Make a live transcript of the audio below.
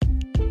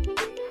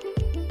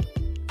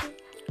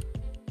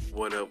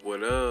What up,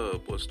 what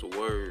up? What's the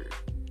word?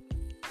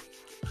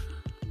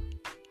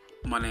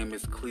 My name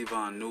is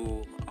Cleavon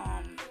Newell.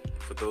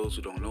 For those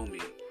who don't know me,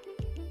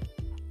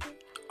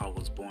 I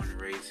was born and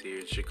raised here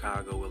in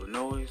Chicago,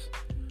 Illinois.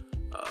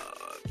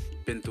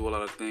 Been through a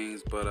lot of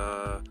things, but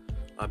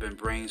I've been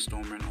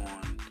brainstorming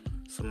on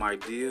some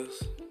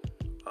ideas.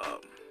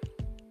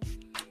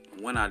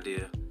 One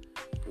idea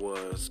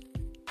was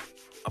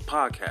a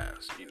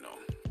podcast,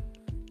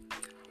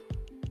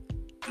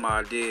 My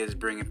idea is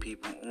bringing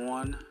people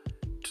on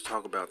to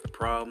talk about the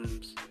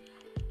problems,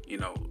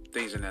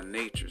 things in that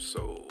nature.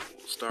 So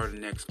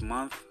starting next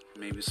month,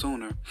 maybe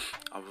sooner,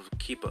 I will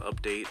keep an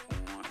update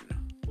on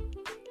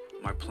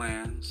my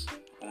plans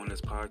on this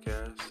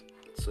podcast.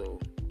 So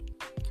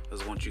I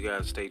just want you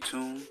guys to stay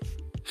tuned,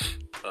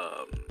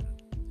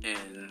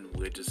 and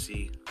we'll just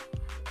see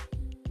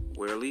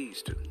where it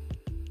leads to.